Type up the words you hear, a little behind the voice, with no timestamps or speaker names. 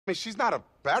mean, she's not a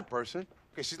bad person.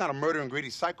 Okay, she's not a murdering, greedy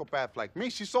psychopath like me.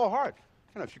 She's so hard.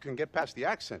 You know, if you can get past the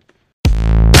accent.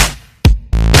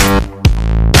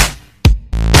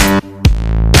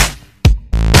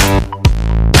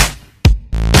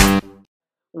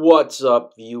 What's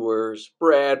up, viewers?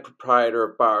 Brad, proprietor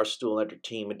of Barstool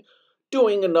Entertainment,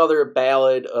 doing another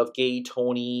Ballad of Gay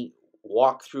Tony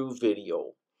walkthrough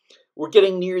video. We're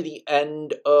getting near the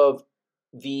end of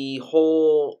the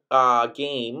whole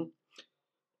game.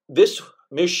 This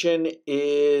mission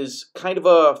is kind of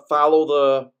a follow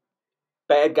the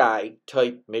bad guy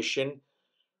type mission,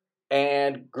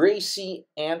 and Gracie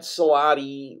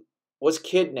Ancelotti was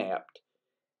kidnapped.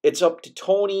 It's up to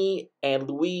Tony and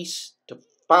Luis to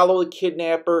follow the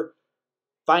kidnapper,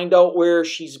 find out where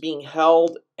she's being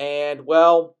held, and,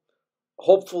 well,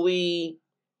 hopefully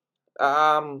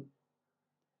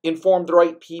inform the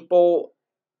right people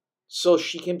so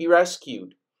she can be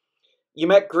rescued. You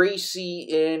met Gracie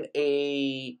in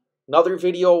another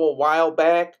video a while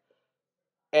back,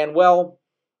 and, well,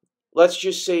 let's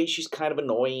just say she's kind of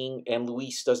annoying and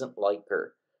Luis doesn't like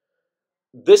her.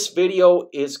 This video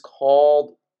is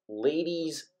called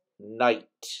Ladies' Night.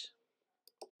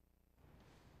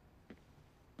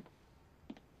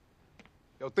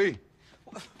 Yo, T.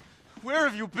 Where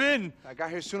have you been? I got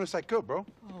here as soon as I could, bro.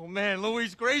 Oh, man,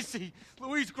 Louise Gracie.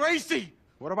 Louise Gracie.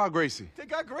 What about Gracie? They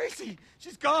got Gracie.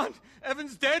 She's gone.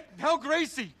 Evan's dead. Now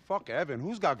Gracie. Fuck Evan.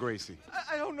 Who's got Gracie?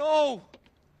 I don't know.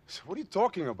 What are you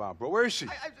talking about, bro? Where is she?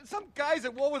 Some guy's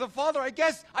at war with her father, I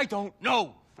guess. I don't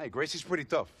know. Hey, Gracie's pretty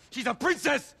tough. She's a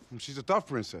princess. She's a tough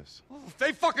princess. Oh,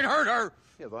 they fucking hurt her.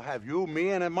 Yeah, they'll have you,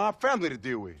 me, and my family to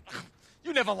deal with.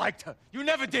 You never liked her. You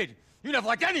never did. You never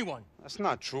liked anyone. That's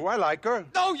not true. I like her.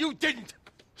 No, you didn't.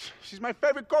 She's my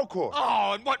favorite go-kart.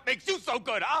 Oh, and what makes you so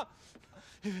good, huh?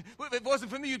 If it wasn't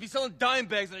for me, you'd be selling dime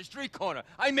bags on a street corner.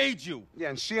 I made you. Yeah,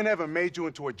 and she never made you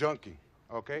into a junkie,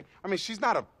 okay? I mean, she's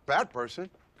not a bad person.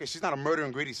 Okay, she's not a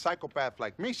murdering, greedy psychopath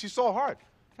like me. She's so hard.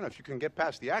 You know, if you can get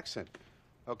past the accent.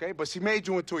 Okay, but she made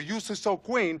you into a useless old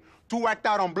queen to whacked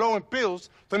out on blowing pills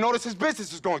to notice his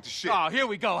business is going to shit. Oh, here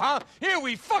we go, huh? Here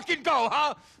we fucking go,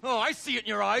 huh? Oh, I see it in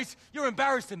your eyes. You're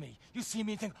embarrassing me. You see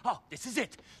me and think, oh, this is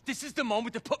it. This is the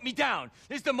moment to put me down.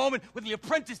 This is the moment when the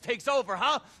apprentice takes over,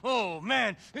 huh? Oh,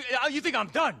 man. You think I'm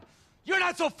done? You're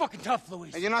not so fucking tough,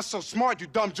 Luis. And you're not so smart, you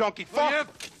dumb junkie. Fuck. Oh, yeah,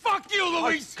 fuck you,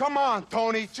 Luis. Come on,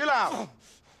 Tony. Chill out.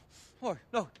 Oh,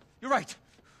 no, you're right.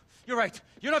 You're right.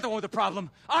 You're not the one with the problem.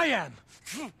 I am.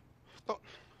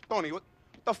 Tony, what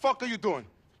the fuck are you doing?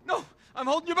 No, I'm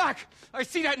holding you back. I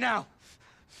see that now.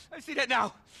 I see that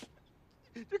now.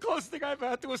 The closest thing I've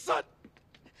had to a son.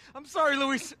 I'm sorry,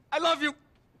 Luis. I love you.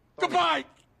 Tony. Goodbye.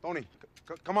 Tony,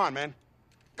 come on, man.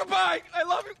 Goodbye. I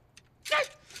love you. Shit.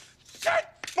 Shit.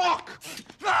 Fuck.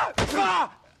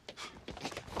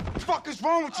 Fuck is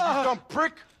wrong with you, you dumb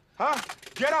prick? Huh?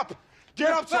 Get up.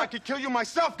 Get up so I can kill you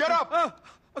myself. Get up.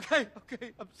 Okay.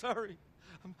 I'm sorry.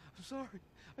 I'm sorry.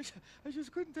 I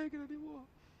just couldn't take it anymore.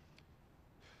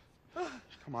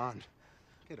 Come on.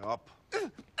 Get up.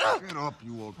 Get up,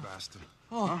 you old bastard.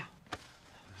 Oh. Huh?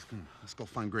 Let's go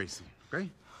find Gracie, okay?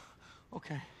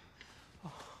 Okay.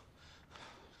 Oh.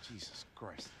 Jesus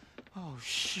Christ. Oh,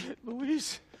 shit,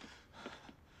 Luis.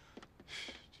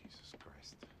 Jesus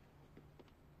Christ.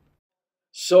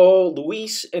 So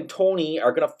Luis and Tony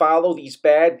are going to follow these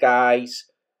bad guys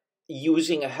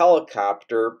using a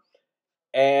helicopter,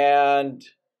 and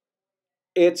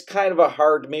it's kind of a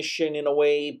hard mission in a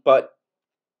way, but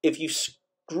if you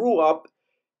screw up,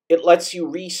 it lets you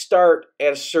restart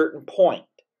at a certain point.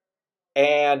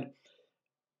 And,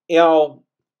 you know,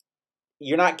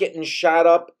 you're not getting shot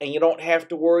up, and you don't have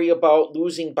to worry about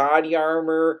losing body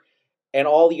armor and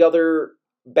all the other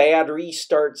bad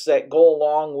restarts that go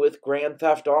along with Grand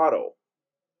Theft Auto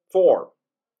 4.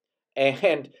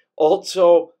 And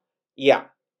also, yeah,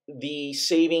 the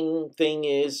saving thing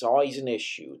is always an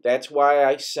issue. That's why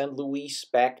I send Luis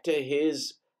back to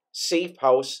his safe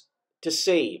house to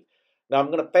save. Now I'm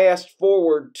going to fast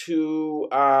forward to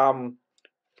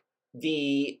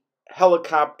the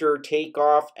helicopter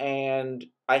takeoff, and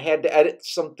I had to edit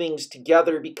some things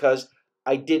together because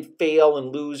I did fail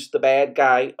and lose the bad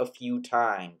guy a few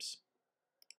times.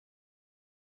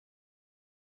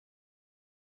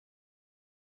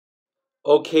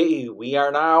 Okay, we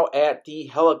are now at the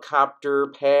helicopter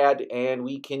pad, and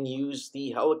we can use the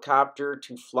helicopter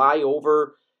to fly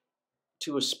over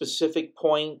to a specific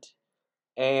point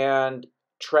and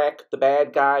track the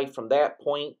bad guy from that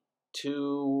point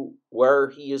to where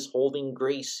he is holding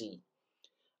Gracie.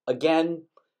 Again,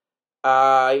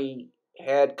 I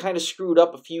had kind of screwed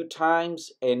up a few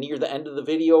times, and near the end of the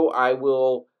video I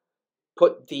will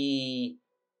put the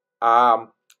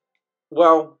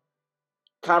well,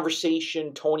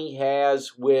 conversation Tony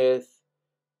has with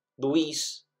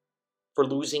Luis for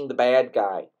losing the bad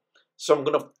guy. So I'm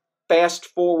going to fast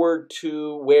forward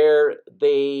to where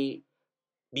they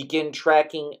begin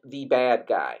tracking the bad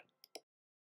guy.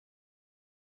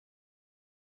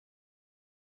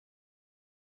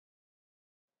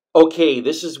 Okay,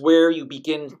 this is where you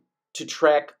begin to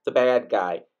track the bad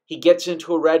guy. He gets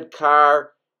into a red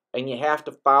car and you have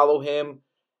to follow him.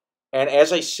 And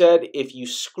as I said, if you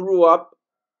screw up,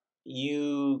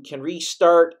 you can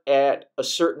restart at a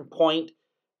certain point.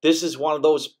 This is one of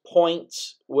those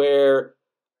points where,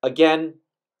 again,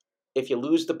 if you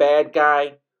lose the bad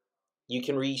guy, you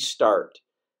can restart.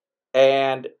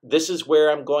 And this is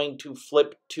where I'm going to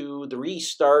flip to the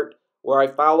restart, where I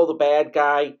follow the bad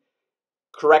guy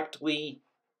correctly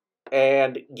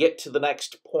and get to the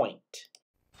next point.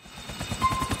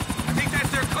 I think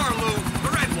that's their car, Lou.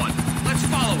 The red one. Let's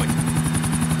follow it.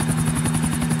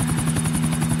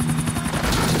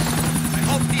 I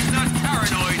hope he's not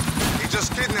paranoid. He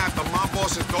just kidnapped the mob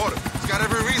boss's daughter. He's got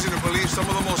every reason to believe some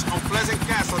of the most unpleasant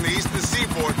cats on the eastern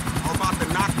seaboard are about to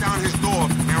knock down his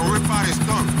door and rip out his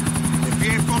tongue. If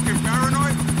he ain't fucking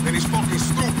paranoid, then he's fucking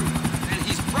stupid. And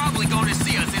he's probably going to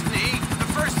see us, isn't he? The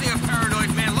first thing a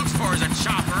paranoid man looks for is a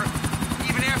chopper.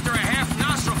 Even after a half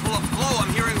nostril full of blow, I'm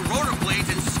hearing rotor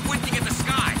blades and squinting at the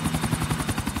sky.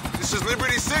 This is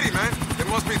Liberty City, man. There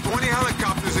must be 20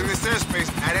 helicopters in this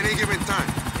airspace at any given time.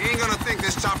 He ain't gonna think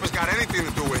this chopper's got anything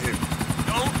to do with him.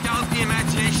 Don't doubt the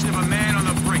imagination of a man on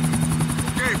the brink.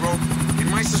 Okay, bro. He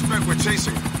might suspect we're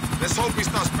chasing him. Let's hope he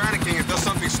starts panicking and does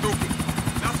something stupid.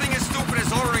 Nothing as stupid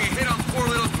as ordering a hit on poor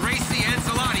little Gracie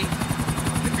Ancelotti.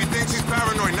 If he thinks he's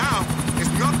paranoid now,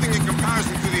 it's nothing in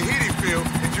comparison to the heat he'd feel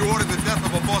if you ordered the death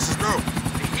of a boss's girl.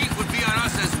 The heat would be on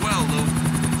us as well, Lou.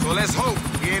 So let's hope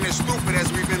he ain't as stupid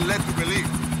as we've been led to believe.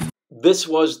 This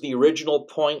was the original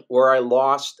point where I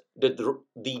lost the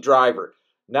driver.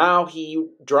 Now he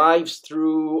drives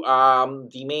through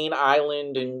the main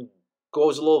island and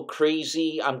goes a little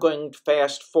crazy. I'm going to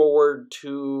fast forward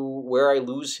to where I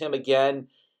lose him again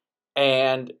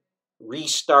and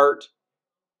restart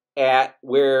at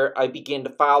where I begin to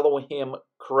follow him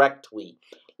correctly.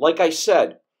 Like I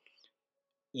said,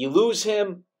 you lose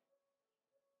him,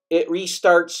 it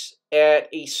restarts at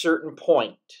a certain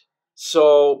point.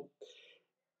 So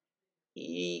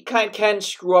you kind of can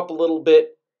screw up a little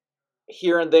bit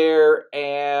here and there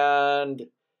and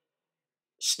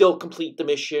still complete the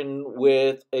mission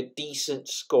with a decent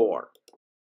score.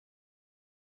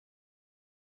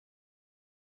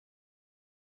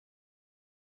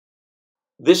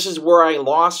 This is where I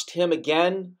lost him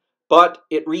again, but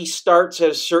it restarts at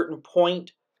a certain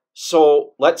point,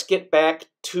 so let's get back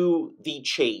to the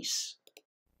chase.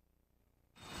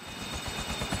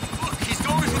 Look, he's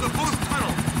going through the Booth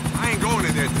Tunnel. I ain't going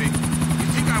in there, T. You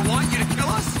think I want you to kill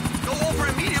us? Go over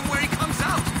and meet him where he comes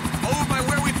out. Over by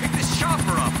where we picked this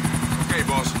chopper up. Okay,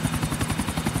 boss.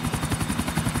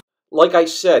 Like I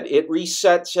said, it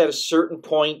resets at a certain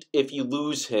point if you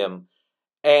lose him.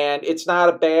 And it's not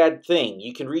a bad thing.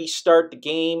 You can restart the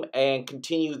game and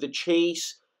continue the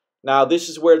chase. Now, this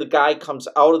is where the guy comes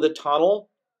out of the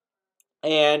tunnel.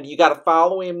 And you got to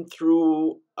follow him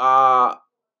through,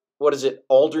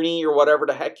 Alderney or whatever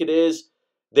the heck it is.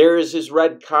 There is his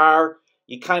red car.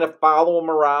 You kind of follow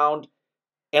him around.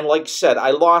 And like I said,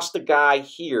 I lost the guy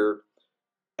here.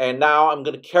 And now I'm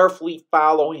going to carefully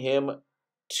follow him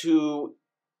to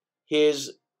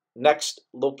his next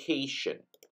location.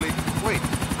 Wait,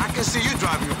 I can see you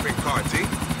driving a big car, T.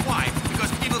 Why? Because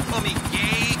people call me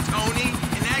gay, Tony?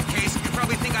 In that case, you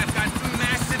probably think I've got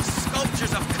massive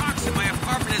sculptures of cocks in my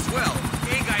apartment as well.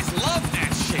 Gay guys love that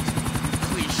shit. You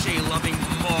cliche-loving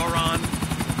moron.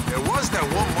 There was that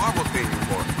one marble thing you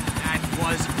bought. That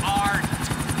was art.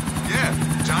 Yeah,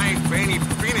 giant, veiny,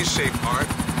 penis-shaped art.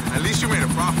 At least you made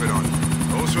a profit on it.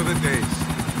 Those were the days.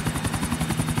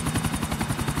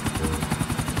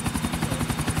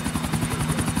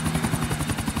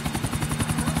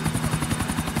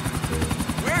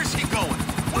 Where's he going?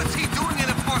 What's he doing in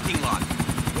the parking lot?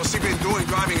 What's he been doing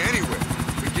driving anywhere?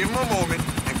 We give him a moment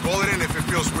and call it in if it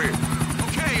feels weird.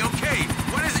 Okay.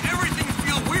 Why does everything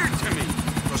feel weird to me?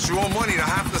 Because you owe money to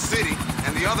half the city,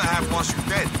 and the other half wants you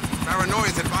dead.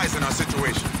 Paranoia's advice in our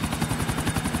situation.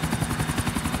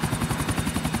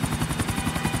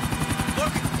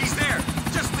 Look, he's there.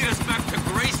 Just lead us back to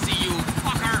Gracie, you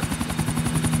fucker.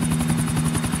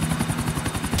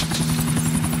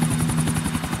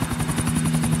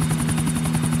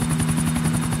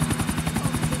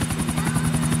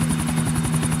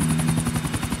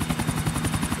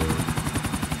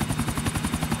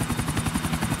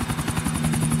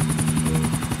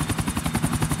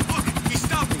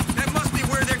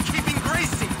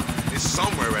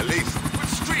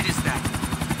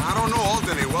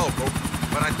 local,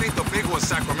 but I think the big one's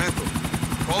Sacramento.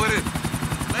 Call it in.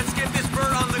 Let's get this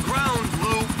bird on the ground,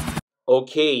 Lou.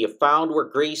 Okay, you found where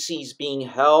Gracie's being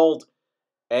held,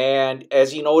 and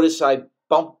as you notice, I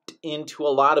bumped into a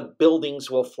lot of buildings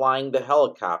while flying the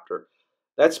helicopter.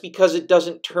 That's because it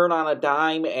doesn't turn on a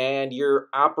dime and you're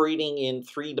operating in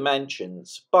 3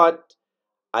 dimensions. But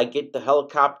I get the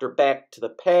helicopter back to the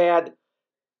pad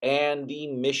and the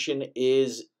mission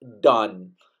is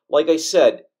done. Like I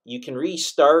said, you can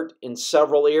restart in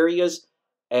several areas,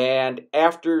 and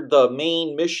after the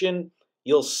main mission,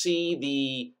 you'll see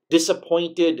the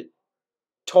disappointed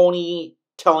Tony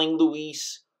telling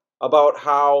Luis about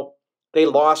how they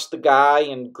lost the guy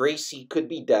and Gracie could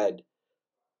be dead.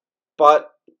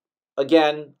 But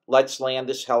again, let's land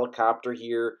this helicopter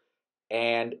here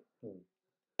and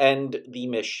end the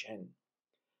mission.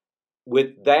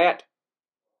 With that,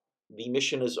 the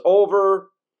mission is over,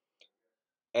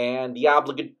 and the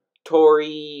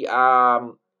obligatory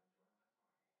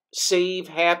save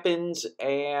happens,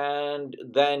 and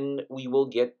then we will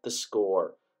get the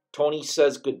score. Tony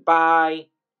says goodbye,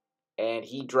 and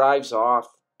he drives off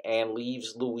and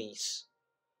leaves Luis.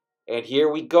 And here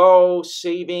we go,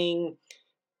 saving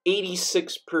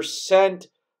 86%.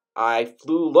 I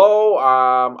flew low.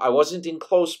 I wasn't in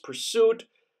close pursuit.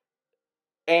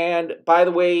 And by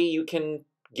the way, you can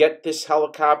get this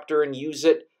helicopter and use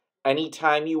it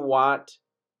anytime you want,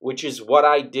 which is what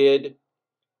I did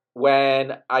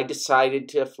when I decided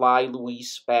to fly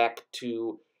Luis back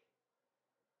to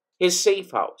his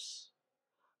safe house.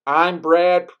 I'm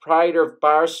Brad, proprietor of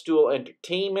Barstool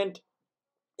Entertainment.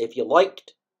 If you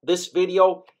liked this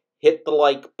video, hit the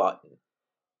like button.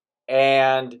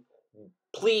 And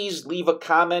please leave a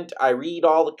comment. I read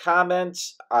all the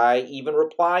comments. I even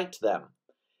reply to them.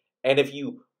 And if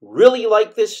you really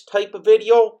like this type of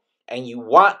video and you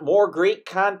want more great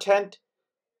content,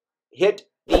 hit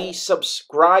the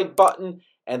subscribe button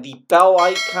and the bell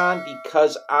icon,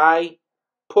 because I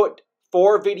put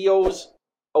 4 videos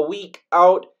a week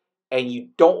out and you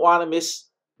don't want to miss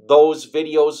those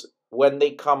videos when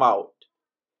they come out.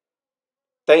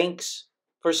 Thanks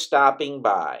for stopping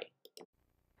by.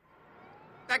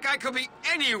 That guy could be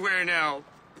anywhere now.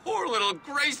 Poor little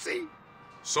Gracie.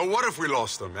 So what if we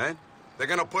lost him, man? They're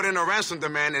gonna put in a ransom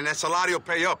demand and that Salario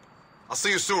pay up. I'll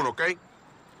see you soon, okay?